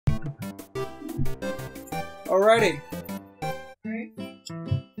Alrighty.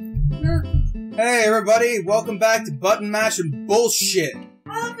 Hey everybody, welcome back to Button Mash and Bullshit.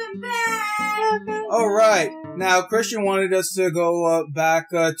 Welcome back! Alright, now Christian wanted us to go back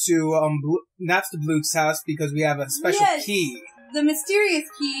to Napstablook's house because we have a special key. The mysterious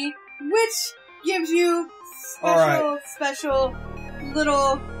key, which gives you special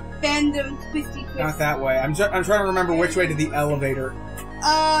little fandom twisty twist. Not that way. I'm trying to remember which way to the elevator.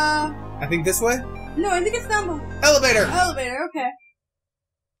 I think this way? No, I think it's down below. Elevator! Elevator, okay.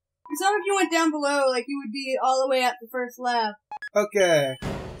 It's not like you went down below, like you would be all the way at the first lab. Okay.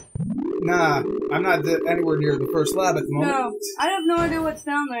 Nah, I'm not anywhere near the first lab at the moment. No, I have no idea what's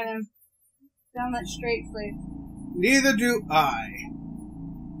down there then. Down that straight place. Neither do I.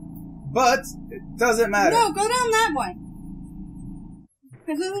 But, it doesn't matter. No, go down that one.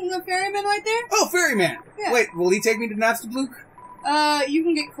 Because isn't the ferryman right there? Oh, ferryman! Yeah. Wait, will he take me to Napstablook? You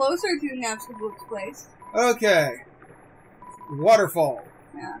can get closer to Napstablook's place. Okay. Waterfall.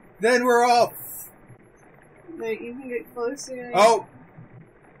 Yeah. Then we're off. But you can get closer. Oh!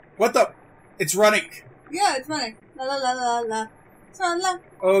 What the? It's running. Yeah, it's running. La la la la la. La la.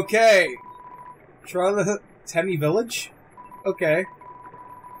 Okay. Temi Village? Okay.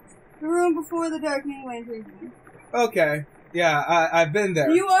 The room before the darkening lantern. Okay. Yeah, I've been there.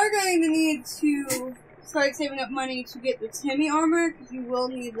 You are going to need to start saving up money to get the Temi armor, because you will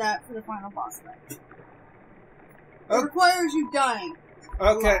need that for the final boss fight. It requires you dying.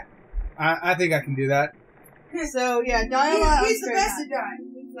 Okay. I think I can do that. So, yeah, die a lot. He's the best at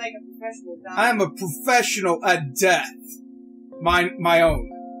dying. He's like a professional at dying. I'm a professional at death. My own.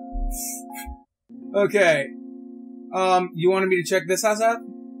 Okay. You wanted me to check this house out?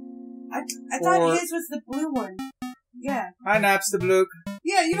 I thought his was the blue one. Yeah. Hi, Napstablook.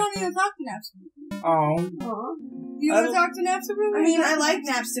 Yeah, you don't need to talk to Napstablook. Oh. Do you want to talk to Napstablook? I mean, I like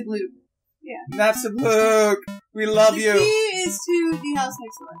Napstablook. Yeah. Napstablook, we love you. The key is to the house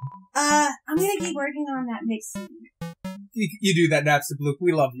next door. I'm gonna keep working on that mixing. You do that, Napstablook.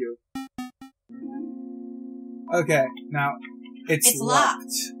 We love you. Okay, now it's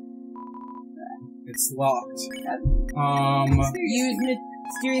locked. It's locked. Use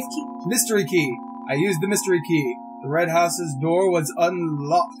mysterious key. Mystery key. I used the mystery key. The red house's door was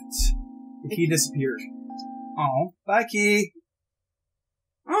unlocked. The key disappeared. Oh, bye, key.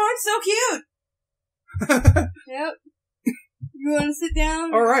 Oh, it's so cute! Yep. You want to sit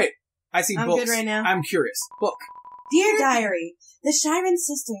down? Alright. I see I'm books. good right now. I'm curious. Book. Dear Diary, the Shiren's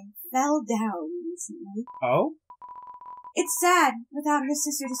sister fell down recently. Oh? It's sad without her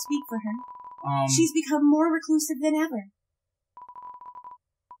sister to speak for her. She's She's become more reclusive than ever.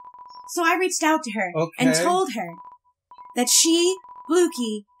 So I reached out to her and told her that she,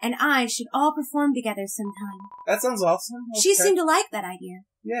 Blooky, and I should all perform together sometime. That sounds awesome. Okay. She seemed to like that idea.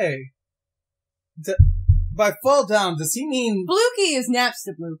 Yay. By fall down, does he mean... Blooky is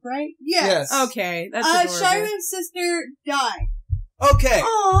Napstablook, right? Yes. Okay, that's adorable. Shiren's sister died. Okay.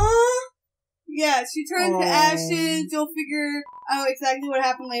 Aww. Yeah, she turned to ashes. You'll figure out exactly what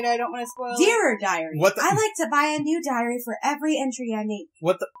happened later. I don't want to spoil it. Dear Diary, What the- I like to buy a new diary for every entry I make.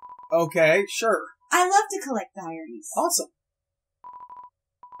 What the... Okay, sure. I love to collect diaries. Awesome.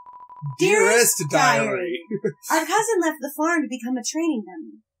 Dearest Diary. Our cousin left the farm to become a training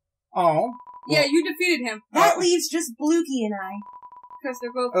dummy. Oh. Yeah, you defeated him. That leaves just Blooky and I. Because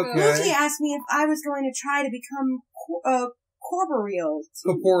they're both Okay. Blooky asked me if I was going to try to become corporeal.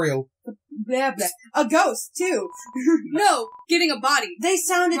 Corporeal. Blah, blah. A ghost, too. No, getting a body. They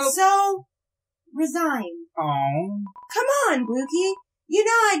sounded so resigned. Oh. Come on, Blooky. You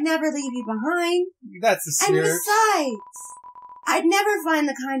know I'd never leave you behind. That's the And spirit. besides, I'd never find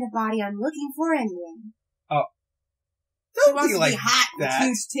the kind of body I'm looking for anyway. Don't wants be to like be hot that. with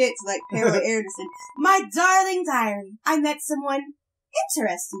huge tits like Pamela Anderson. My darling diary, I met someone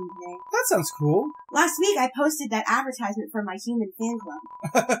interesting today. That sounds cool. Last week I posted that advertisement for my human fan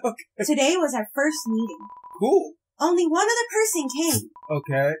club. Okay. Today was our first meeting. Cool. Only one other person came.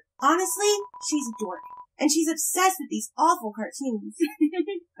 Okay. Honestly, she's a dork. And she's obsessed with these awful cartoons.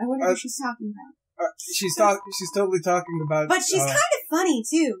 I wonder who she's talking about. She's totally talking about... But she's kind of funny,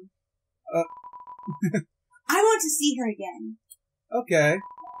 too. I want to see her again. Okay.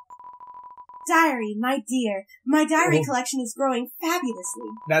 Diary, my dear. My diary collection is growing fabulously.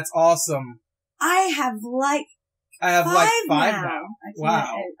 That's awesome. I have like five now.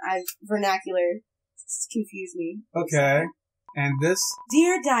 Wow. Vernacular confused me. Okay. And this?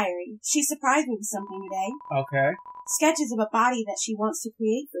 Dear Diary, she surprised me with something today. Okay. Sketches of a body that she wants to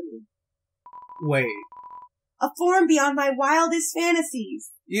create for me. Wait. A form beyond my wildest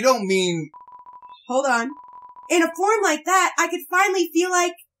fantasies. You don't mean... Hold on. In a form like that, I could finally feel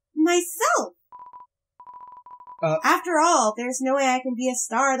like myself. After all, there's no way I can be a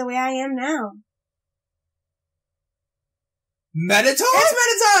star the way I am now. Mettaton? It's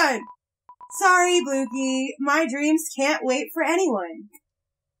Mettaton! Sorry, Blooky. My dreams can't wait for anyone.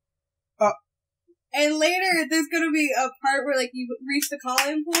 And later, there's gonna be a part where, like, you reach the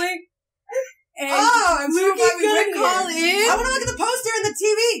call-in point. And I'm Blooky's gonna call in. I want to look at the poster and the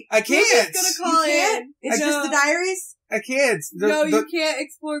TV. I can't. Blooky's gonna call in. It's just the diaries? I can't. You can't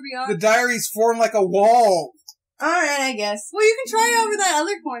explore beyond. The diaries form like a wall. Alright, I guess. Well, you can try over that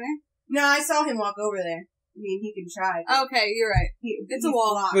other corner. No, I saw him walk over there. I mean, he can try. Okay, you're right. It's a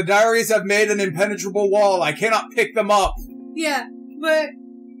wall. The diaries have made an impenetrable wall. I cannot pick them up. Yeah, but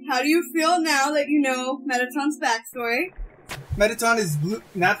how do you feel now that you know Mettaton's backstory? Mettaton is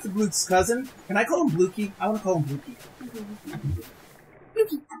not the Bluke's cousin. Can I call him Blooky? I want to call him Blooky.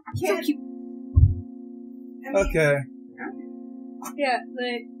 Blooky. So cute. Okay. Yeah,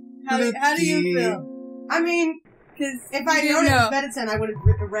 like, how do you feel? I mean, because if I known it was Mettaton, I would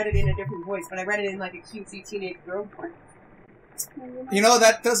have read it in a different voice, but I read it in like a cutesy teenage girl voice. You know,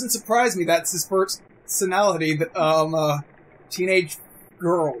 that doesn't surprise me. That's his personality. Teenage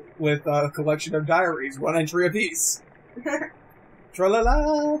girl with a collection of diaries, one entry apiece.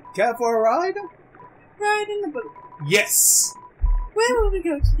 Tra-la-la, care for a ride? Ride in the boat. Yes! Where will we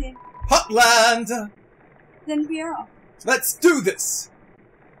go today? Hotland! Then we are off. Let's do this!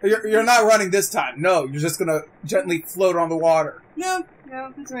 You're not running this time. No, you're just gonna gently float on the water. No,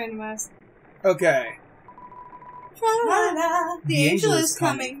 it's randomized. Okay. Tra-la-la. The angel is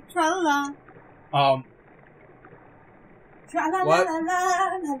coming. Tra-la-la. What?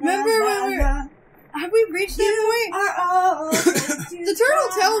 Remember when have we reached that point? The turtle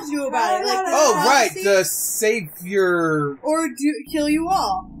tells you about it. Like right, the savior. Or kill you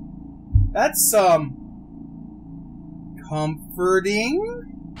all. That's, comforting?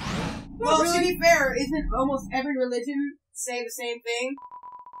 Well, to be fair, isn't almost every religion say the same thing?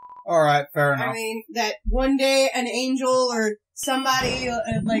 Alright, fair enough. I mean, that one day an angel or somebody,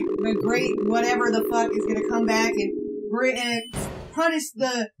 like the great whatever the fuck, is gonna come back and punish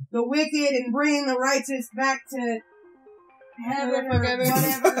the wicked and bring the righteous back to heaven or whatever.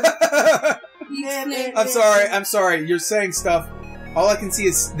 I'm sorry, you're saying stuff. All I can see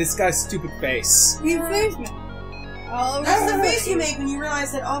is this guy's stupid face. You face me. That's the face you make when you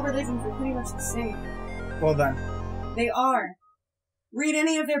realize that all religions are pretty much the same. Well done. They are. Read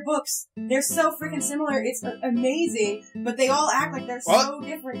any of their books. They're so freaking similar. It's amazing, but they all act like they're so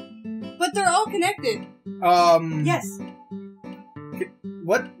different. But they're all connected. Yes.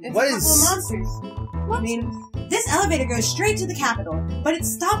 What is... monsters. What? I mean, this elevator goes straight to the Capitol, but it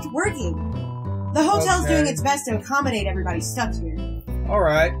stopped working. The hotel's doing its best to accommodate everybody stuck here.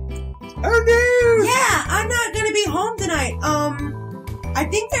 Alright. Oh no! Yeah, I'm not gonna be home tonight. I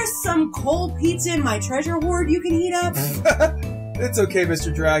think there's some cold pizza in my treasure hoard you can heat up. It's okay,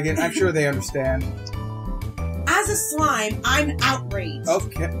 Mr. Dragon. I'm sure they understand. As a slime, I'm outraged.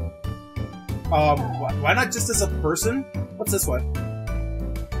 Okay. Why not just as a person? What's this one?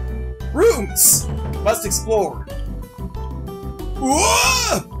 Rooms! Must explore.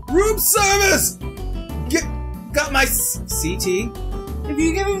 Whoa! Room service! Got my CT? If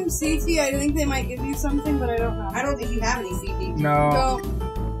you give them CT, I think they might give you something, but I don't know. I don't think you have any CT. No.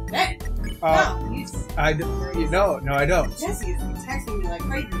 Hey! I don't. Jesse is texting me like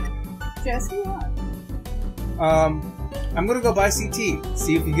crazy. Jesse, what? I'm gonna go buy CT.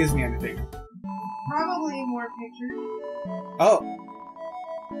 See if he gives me anything. Probably more pictures. Oh.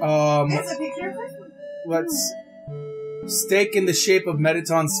 There's a picture. Let's... Steak in the shape of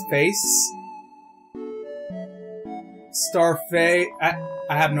Mettaton's face. Starfay. I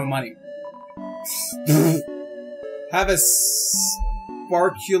have no money. Have a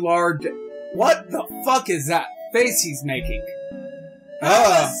sparkular... What the fuck is that face he's making? Have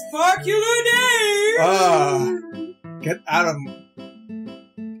a sparkular day! Get out of...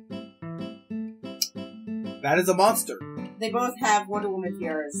 That is a monster. They both have Wonder Woman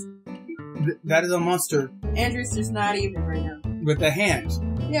tiaras. That is a monster. Andrew's just not even right now. With a hand.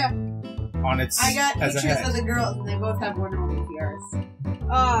 Yeah. On its I got as pictures a head. of the girls, and they both have Wonder Woman tiaras.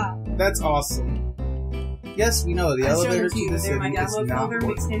 That's awesome. Yes, we know the elevator to the city is not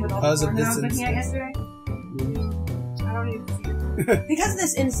working because of this incident. Yesterday. I don't need to see it. Because of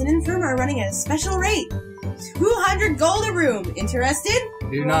this incident, room are running at a special rate. 200 gold a room. Interested?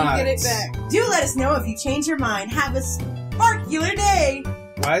 Do not. Get it back. Do let us know if you change your mind. Have a sparkular day.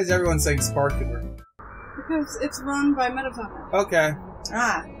 Why is everyone saying sparkular? Because it's run by Mettaton. Okay.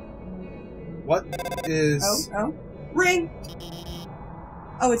 What is... Oh. Ring.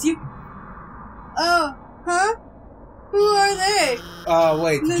 Oh, it's you. Oh. Huh? Who are they?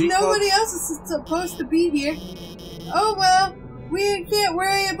 Wait. Did you Nobody else is supposed to be here. Oh well, we can't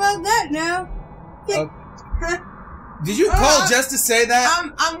worry about that now. Did you call just to say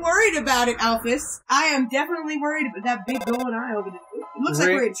that? I'm worried about it, Alphys. I am definitely worried about that big golden eye over there. It looks like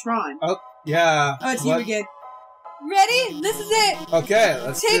we're in Tron. Oh, yeah. Oh, it's you again. Ready? This is it. Okay,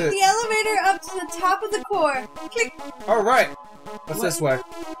 let's Take do it. the elevator up to the top of the core. Click. All right. What's this way?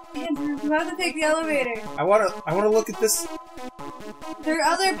 Andrew, you have to take the elevator. I wanna look at this. There are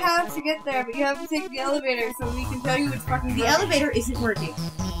other paths to get there, but you have to take the elevator so we can tell you which fucking The elevator isn't working.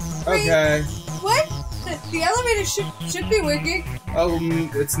 Okay. What? The elevator should be working. Oh,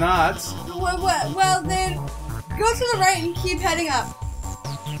 it's not. Well, then go to the right and keep heading up.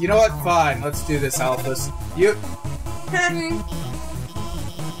 You know what? Fine. Let's do this, Alphys. You.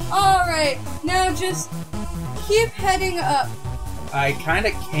 Alright, now just keep heading up. I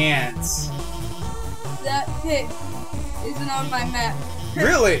kinda can't. That pit isn't on my map.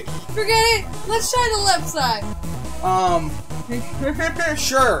 Really? Forget it! Let's try the left side.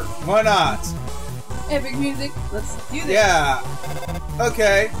 Sure. Why not? Epic music. Let's do this. Yeah.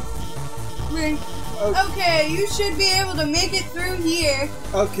 Okay. Okay, you should be able to make it through here.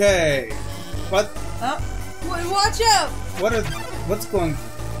 Okay. What? Watch out! What's going?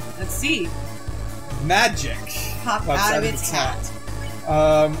 Let's see. Magic. Pop out of its hat.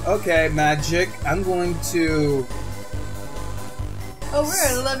 Okay, magic. I'm going to. Oh, we're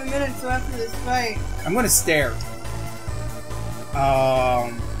at 11 minutes after this fight. I'm going to stare.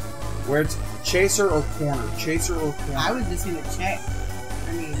 Where it's chaser or corner? Chaser or corner? I was just gonna check.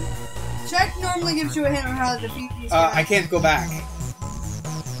 I mean, check normally gives you a hint on how to defeat these guys. I can't go back.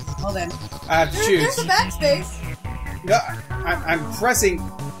 Well then. I have to choose. There's a backspace. No, I'm pressing.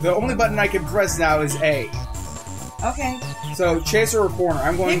 The only button I can press now is A. Okay. So, chaser or corner?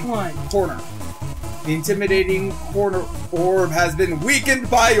 I'm going Pick one. Corner. The intimidating corner orb has been weakened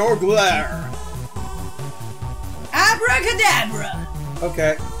by your glare. Abracadabra!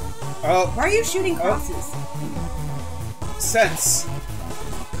 Okay. Oh. Why are you shooting crosses? Sense.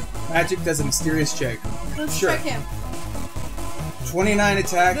 Magic does a mysterious check. Let's sure. check him. 29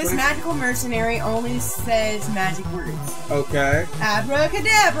 attack. This magical mercenary only says magic words. Okay.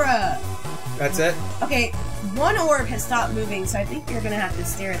 Abracadabra! That's it? Okay, one orb has stopped moving, so I think you're gonna have to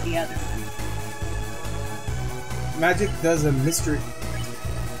stare at the other one. Magic does a mystery.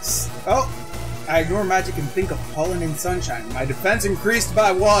 Oh! I ignore magic and think of pollen and sunshine. My defense increased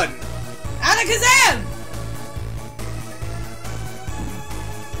by 1. Alakazam!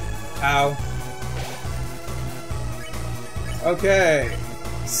 Ow. Okay.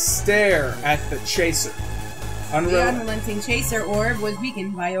 Stare at the chaser. The unrelenting chaser orb was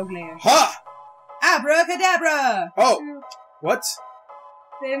weakened by your glare. Ha! Abracadabra! Oh! What?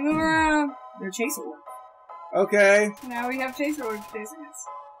 They move around. They're chaser orbs. Okay. Now we have chaser orbs chasing us.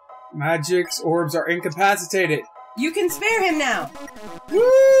 Magic's orbs are incapacitated. You can spare him now!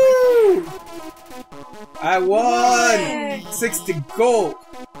 Woo! I won! Yay. 60 gold.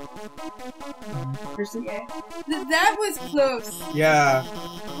 Yeah. That was close. Yeah.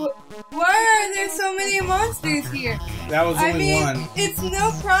 Why are there so many monsters here? That was only one. It's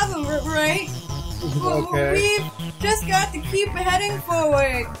no problem, right? Okay. We've just got to keep heading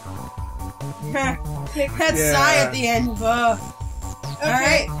forward. That sigh at the end. Okay.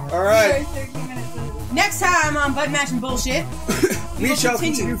 Alright. Alright. Next time on BMBullshit, we shall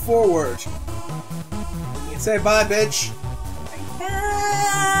continue forward. Say bye, bitch.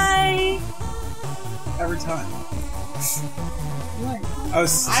 Bye. Every time. What?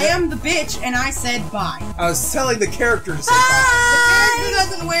 I am the bitch, and I said bye. I was telling the character to say bye. The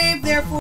character doesn't wave, therefore.